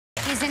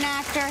He's an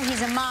actor,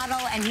 he's a model,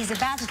 and he's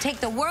about to take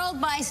the world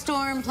by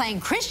storm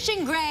playing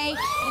Christian Grey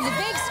in the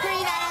big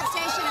screen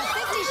adaptation of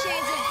 50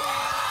 Shades of Grey.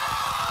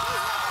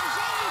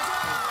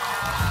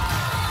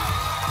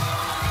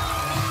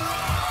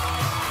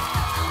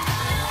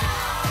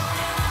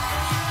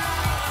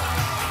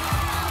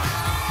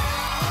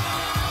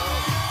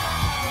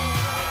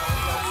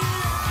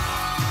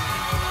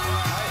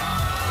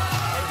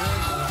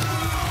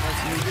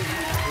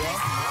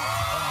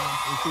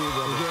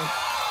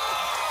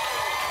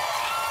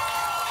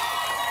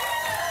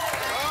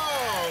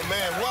 Oh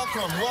man,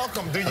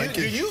 welcome.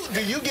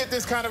 Do you get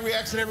this kind of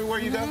reaction everywhere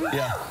you go?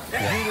 Yeah.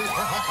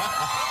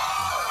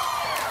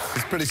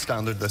 It's pretty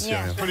standard this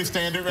year. It's pretty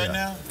standard right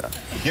now? Yeah.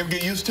 You ever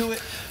get used to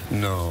it?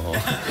 No.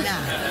 No.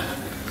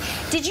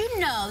 Did you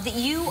know that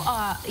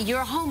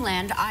your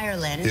homeland,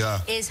 Ireland,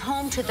 is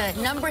home to the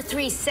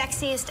 #3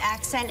 sexiest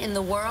accent in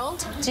the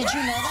world? Did you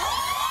know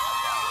that?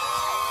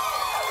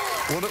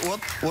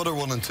 What are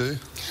 1 and 2?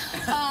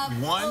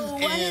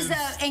 One is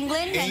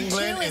England, and 2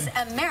 is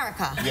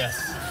America. Yes.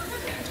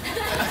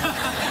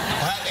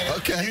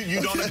 Okay. You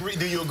don't agree?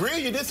 Do you agree or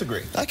you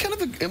disagree? I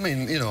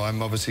mean, you know,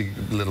 I'm obviously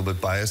a little bit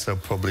biased. I'll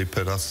probably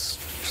put us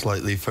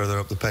slightly further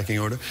up the pecking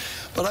order.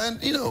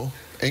 But you know,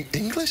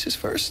 English is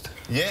first.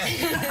 Yeah.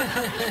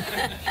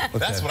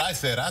 That's what I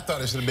said. I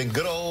thought it should have been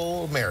good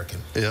old American.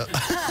 Yeah.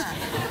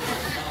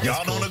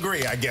 Y'all don't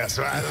agree, I guess,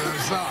 right? I'm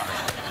sorry.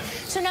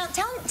 So now,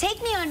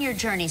 take me on your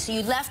journey. So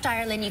you left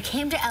Ireland, you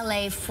came to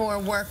LA for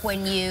work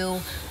when you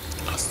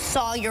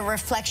saw your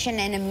reflection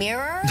in a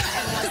mirror and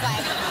was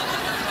like,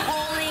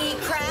 holy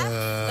crap,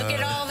 look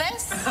at all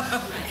this.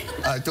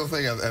 I don't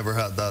think I've ever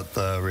had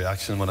that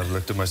reaction when I've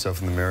looked at myself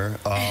in the mirror.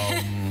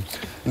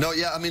 No,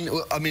 yeah, I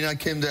mean, I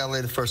came to LA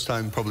the first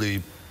time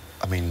probably,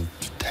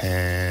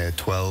 10,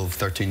 12,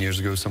 13 years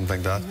ago,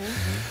 something like that.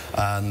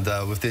 And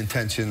with the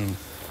intention,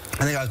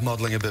 I think I was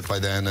modeling a bit by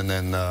then, and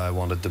then I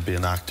wanted to be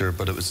an actor,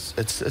 but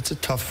it's a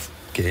tough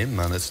game,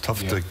 man. It's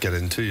tough to get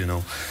into, you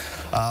know.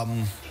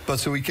 But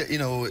so we get, you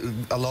know,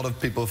 a lot of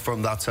people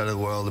from that side of the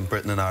world in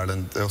Britain and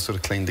Ireland, they all sort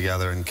of cling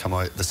together and come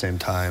out at the same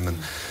time and,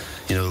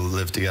 you know,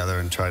 live together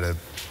and try to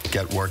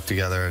get work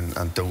together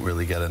and don't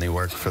really get any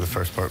work for the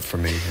first part for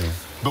me. You know.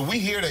 But we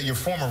hear that your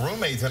former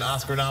roommate's an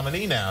Oscar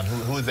nominee now.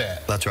 Who is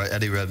that? That's right,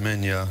 Eddie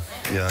Redmayne, yeah.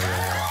 So what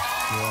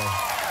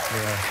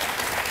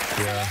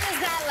was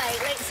that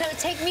like? So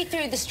take me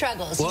through the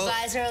struggles. Well, you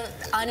guys are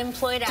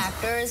unemployed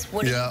actors.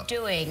 What are you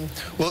doing?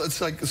 Well,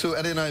 it's like, so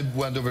Eddie and I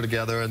went over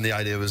together, and the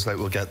idea was like,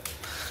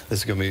 this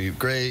is going to be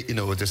great. You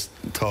know, we'll just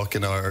talk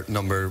in our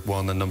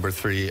 #1 and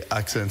 #3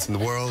 accents in the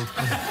world.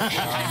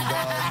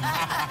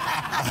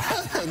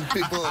 And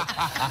people,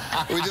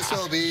 we just thought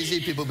it'd be easy.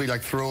 People would be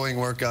like throwing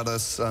work at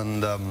us,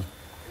 and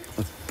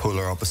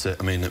polar opposite.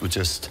 I mean, it was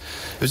just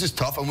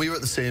tough. And we were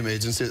at the same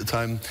agency at the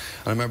time.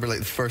 And I remember like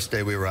the first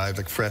day we arrived,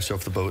 like fresh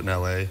off the boat in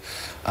LA,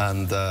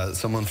 and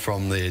someone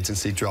from the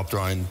agency dropped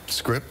around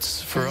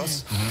scripts for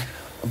us.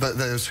 But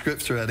there's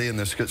scripts for Eddie and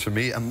there's scripts for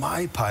me, and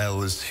my pile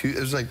was huge. It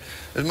was like,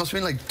 it must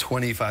have been like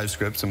 25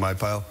 scripts in my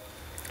pile,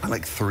 and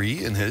like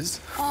 3 in his.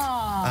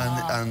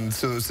 And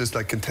so it was this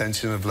like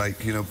contention of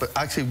like, you know, but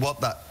actually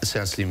what that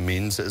essentially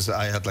means is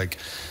I had like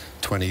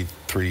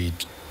 23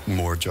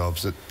 more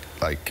jobs that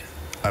like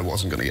I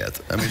wasn't going to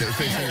get. I mean,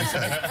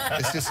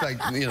 it's just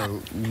like, you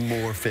know,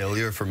 more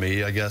failure for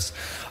me, I guess.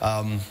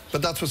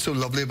 But that's what's so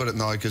lovely about it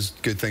now, because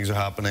good things are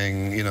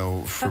happening, you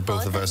know, for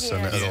both of us,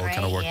 and it all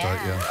kind of worked out,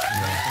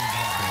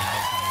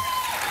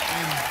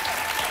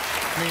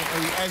 I mean,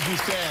 as you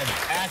said,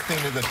 acting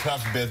is a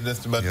tough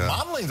business, but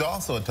modeling is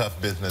also a tough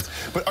business.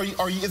 But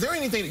is there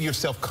anything that you're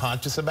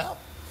self-conscious about?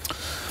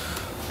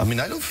 I mean,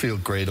 I don't feel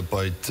great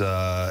about,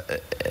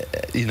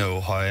 you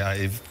know, how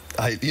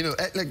you know,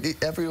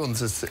 like everyone's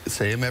the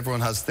same. Everyone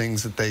has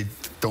things that they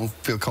don't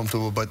feel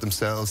comfortable about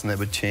themselves and they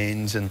would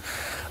change. And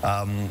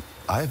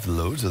I have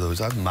loads of those.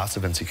 I have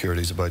massive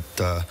insecurities about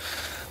the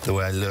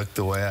way I look,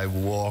 the way I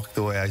walk,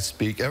 the way I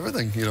speak,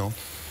 everything, you know.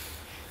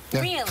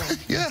 Yeah. Really?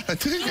 Yeah, I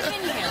do.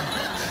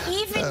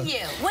 Even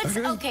you.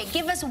 Okay,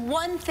 give us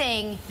one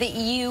thing that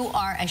you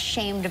are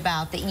ashamed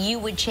about that you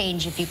would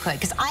change if you could.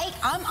 Because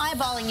I'm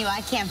eyeballing you. I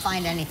can't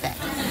find anything.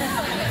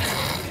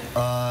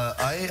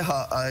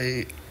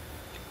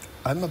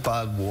 I'm a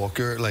bad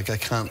walker. Like I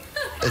can't.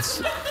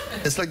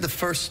 It's like the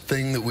first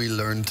thing that we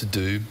learn to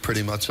do,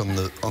 pretty much on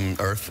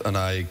Earth, and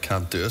I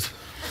can't do it.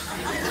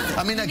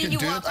 I mean, I can do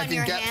it. I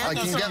can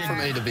get from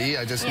A to B.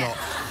 I just not.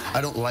 I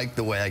don't like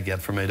the way I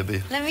get from A to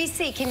B. Let me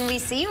see. Can we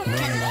see you? I just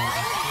want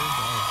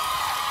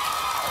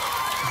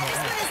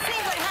to see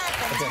what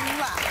happens.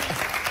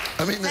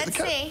 I mean, let's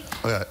see.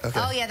 Okay.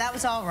 Oh yeah, that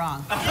was all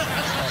wrong.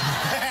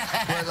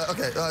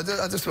 Okay,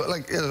 I just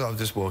like, you know, I'm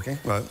just walking,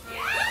 right?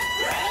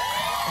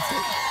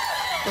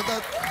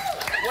 But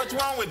what's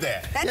wrong with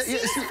that? That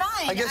seems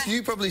fine. I guess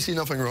you probably see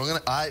nothing wrong in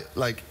it. I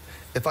like,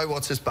 if I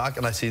watch this back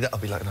and I see that, I'll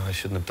be like, no, I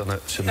shouldn't have done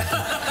it. Shouldn't have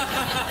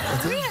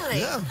done it. Really?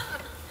 Yeah.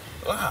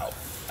 Wow.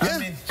 Yeah.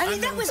 I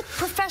mean, that was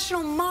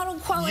professional model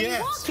quality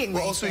walking.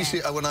 Well, also, you see,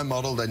 when I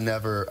modeled, I've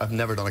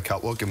never done a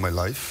catwalk in my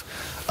life,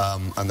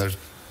 and there's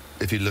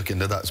if you look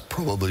into that, it's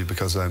probably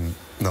because I'm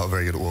not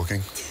very good at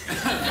walking.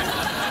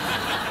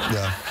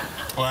 Yeah.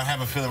 Well, I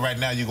have a feeling right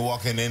now you can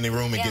walk in any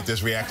room and get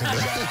this reaction to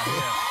that.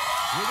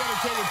 We're going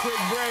to take a quick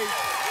break.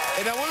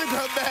 And then when we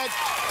come back,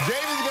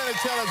 Jamie's going to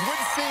tell us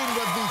which scene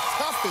was the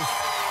toughest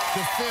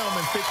to film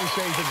in 50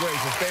 Shades of Grey.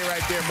 So stay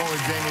right there. More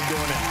with Jamie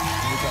Dornan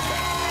when we come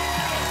back.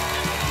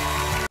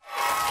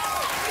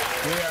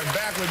 We are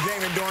back with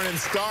Jamie Dornan,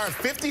 star of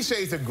 50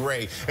 Shades of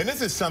Grey. And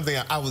this is something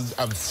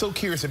I'm so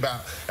curious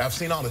about. I've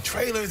seen all the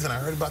trailers and I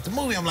heard about the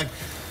movie. I'm like,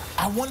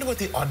 I wonder what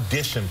the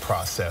audition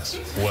process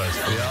was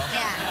for y'all.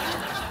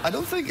 Yeah. I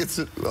don't think it's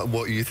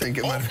what you think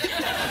it might be.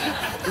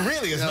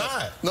 Really, it's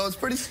not? No, it's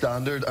pretty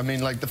standard. I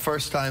mean, like the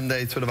first time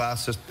they sort of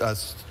asked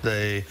us,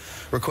 they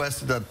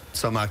requested that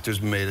some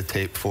actors made a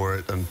tape for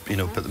it and, you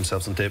know, put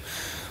themselves on tape.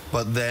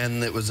 But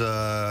then it was,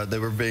 they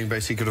were being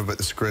very secretive about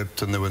the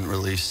script and they wouldn't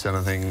release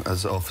anything,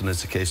 as often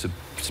is the case with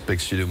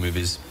big studio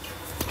movies.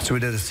 So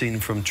we did a scene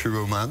from True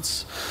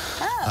Romance.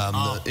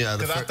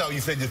 Because I thought you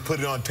said just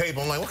put it on tape.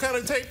 I'm like, what kind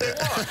of tape they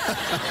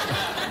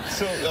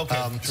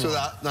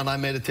want? And I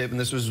made a tape, and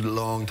this was a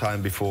long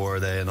time before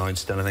they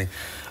announced anything.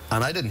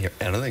 And I didn't hear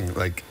anything.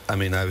 Like, I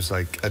mean, I was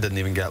like, I didn't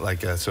even get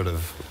like a sort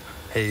of,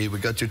 hey, we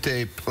got your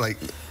tape. Like,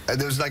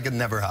 there was like, it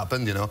never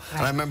happened, you know? Right.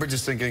 And I remember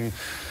just thinking,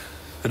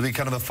 it'd be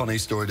kind of a funny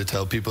story to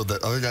tell people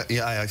that, oh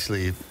yeah, I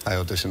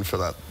auditioned for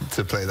that,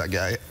 to play that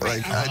guy.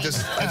 Like, I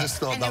just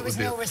thought that would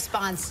be... And there was no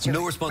response to it.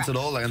 No response at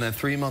all. Like, and then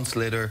 3 months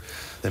later,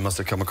 they must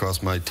have come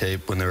across my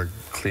tape when they were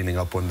cleaning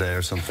up one day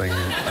or something.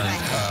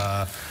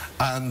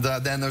 And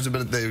then there's a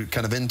bit of, they were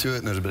kind of into it,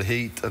 and there's a bit of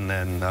heat, and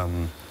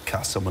then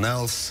cast someone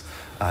else.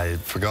 I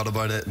forgot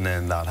about it, and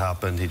then that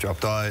happened. He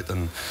dropped out,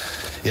 and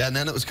yeah, and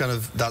then it was kind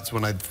of, that's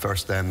when I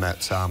first then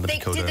met Sam and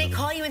Dakota. Did they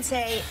call you and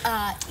say,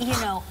 you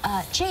know,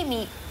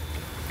 Jamie,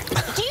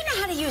 do you know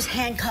how to use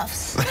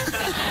handcuffs?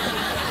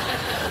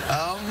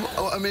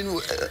 I mean,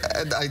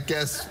 I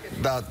guess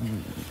that,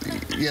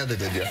 yeah, they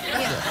did, yeah.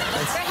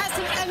 There has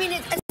to be, I mean,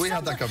 we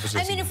had that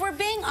conversation. I mean, if we're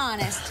being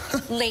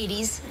honest,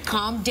 ladies,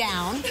 calm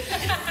down.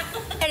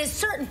 At a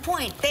certain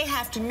point, they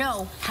have to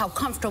know how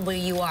comfortable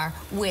you are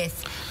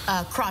with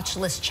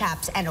crotchless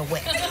chaps and a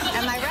whip.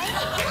 Am I right?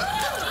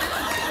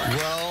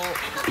 Well,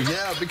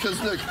 yeah, because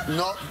look,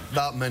 not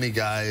that many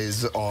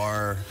guys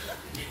are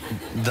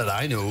that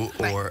I know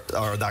or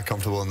are that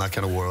comfortable in that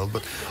kind of world.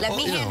 But let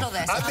me handle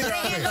this. I'm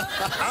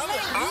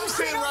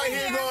sitting right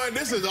here going,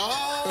 this is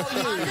all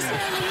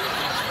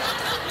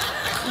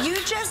you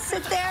just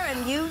sit there and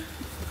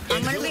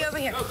I'm going to be over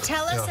here.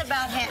 Tell us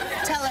about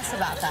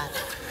that.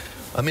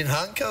 I mean,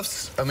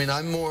 handcuffs, I mean,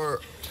 I'm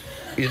more,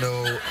 you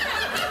know,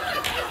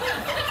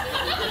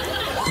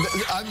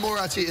 I'm more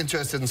actually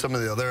interested in some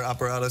of the other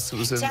apparatus that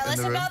was in the room. Tell us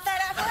about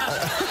that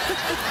apparatus.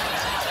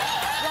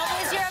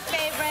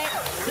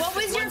 What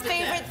was your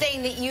favorite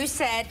thing that you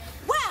said,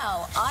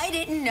 wow, I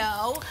didn't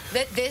know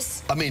that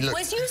this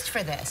was used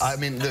for this? I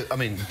mean,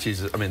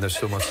 Jesus, I mean, there's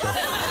so much stuff.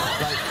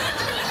 Like,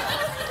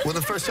 well,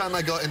 the first time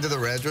I got into the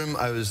Red Room,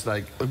 I was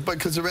like,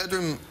 because the Red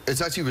Room, it's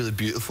actually really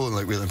beautiful and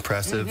like really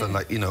impressive, and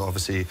like, you know,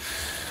 obviously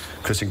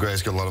Christian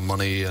Grey's got a lot of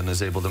money and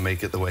is able to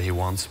make it the way he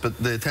wants, but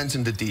the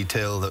attention to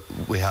detail that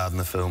we had in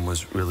the film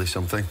was really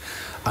something.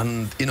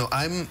 And you know,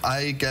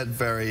 I get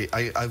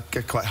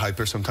quite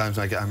hyper sometimes,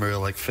 and I'm a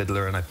real like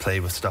fiddler, and I play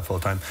with stuff all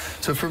the time.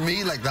 So for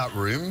me, like that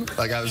room,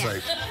 like I was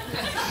like,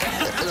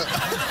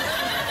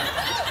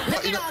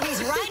 look at all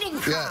these writing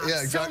props,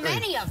 exactly. So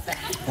many of them.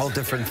 All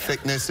different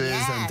thicknesses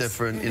and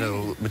different, you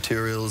know,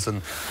 materials,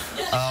 and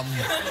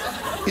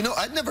you know,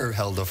 I'd never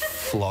held a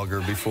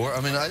flogger before.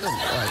 I mean, I don't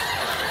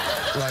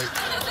like.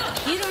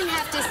 You don't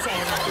have to say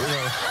that. You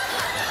know.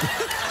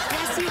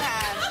 Yes, you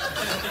have.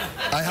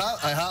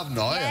 I have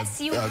now. Yes,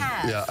 you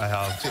have. Yeah, I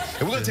have.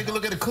 And we're going to take a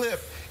look at a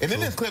clip. And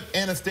in this clip,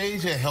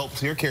 Anastasia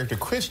helps your character,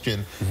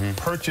 Christian,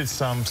 purchase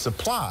some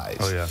supplies.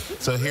 Oh, yeah.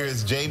 So here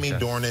is Jamie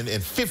Dornan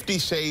in 50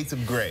 Shades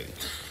of Grey.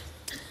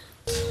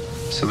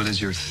 So what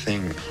is your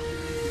thing?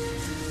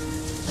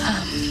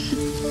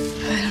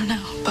 I don't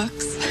know.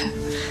 Books.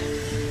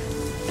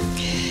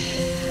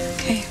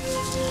 Okay.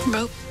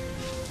 Rope.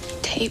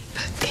 Tape.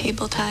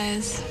 Cable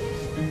ties.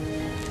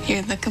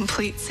 You're the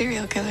complete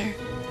serial killer.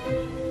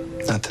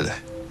 Not today.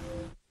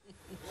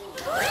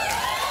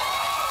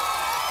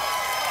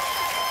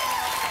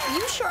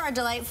 You sure are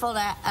delightful to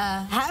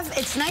have.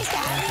 It's nice to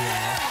have you.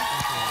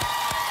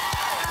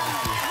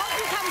 Hope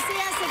you come see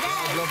us again.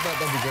 I'd love that.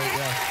 That'd be great.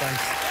 Yeah.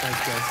 Thanks.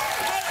 Thanks, guys.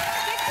 Hey,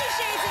 50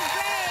 Shades of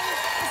Grey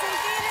is in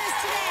theaters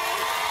today.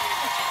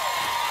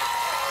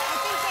 I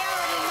think they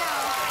already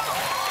know.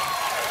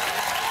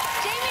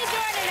 Jamie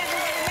Dornan,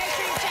 everybody. Make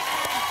sure you check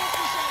it out.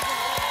 50 Shades of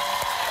Grey.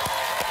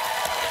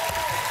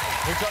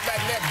 We'll come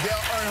back next. Dale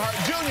Earnhardt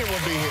Jr.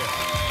 will be here.